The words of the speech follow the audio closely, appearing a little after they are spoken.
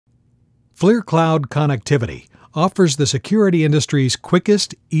FLIR Cloud connectivity offers the security industry's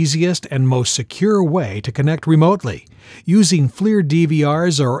quickest, easiest, and most secure way to connect remotely, using FLIR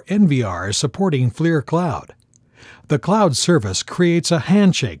DVRs or NVRs supporting FLIR Cloud. The cloud service creates a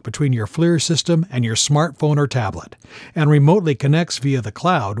handshake between your FLIR system and your smartphone or tablet, and remotely connects via the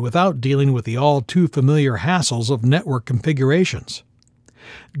cloud without dealing with the all-too-familiar hassles of network configurations.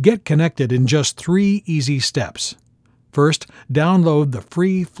 Get connected in just 3 easy steps. First, download the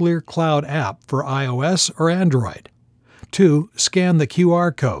free FLIR Cloud app for iOS or Android. 2. Scan the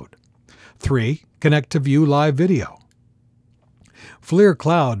QR code. 3. Connect to view live video. FLIR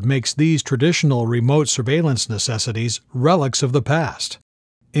Cloud makes these traditional remote surveillance necessities relics of the past,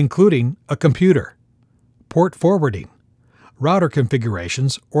 including a computer, port forwarding, router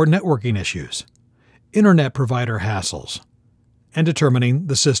configurations or networking issues, internet provider hassles, and determining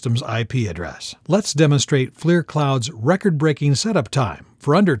the system's IP address. Let's demonstrate FLIR Cloud's record-breaking setup time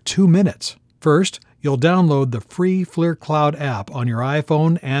for under 2 minutes. First, you'll download the free FLIR Cloud app on your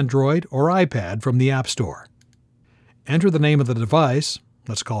iPhone, Android, or iPad from the App Store. Enter the name of the device,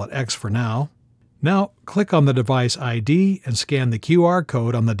 let's call it X for now. Now, click on the device ID and scan the QR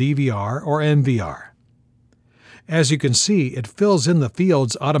code on the DVR or NVR. As you can see, it fills in the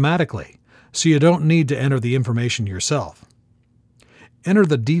fields automatically, so you don't need to enter the information yourself. Enter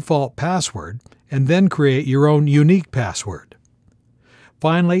the default password and then create your own unique password.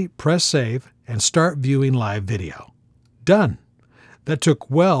 Finally, press Save and start viewing live video. Done! That took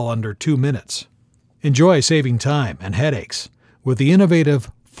well under 2 minutes. Enjoy saving time and headaches with the innovative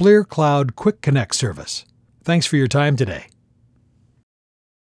FLIR Cloud Quick Connect service. Thanks for your time today.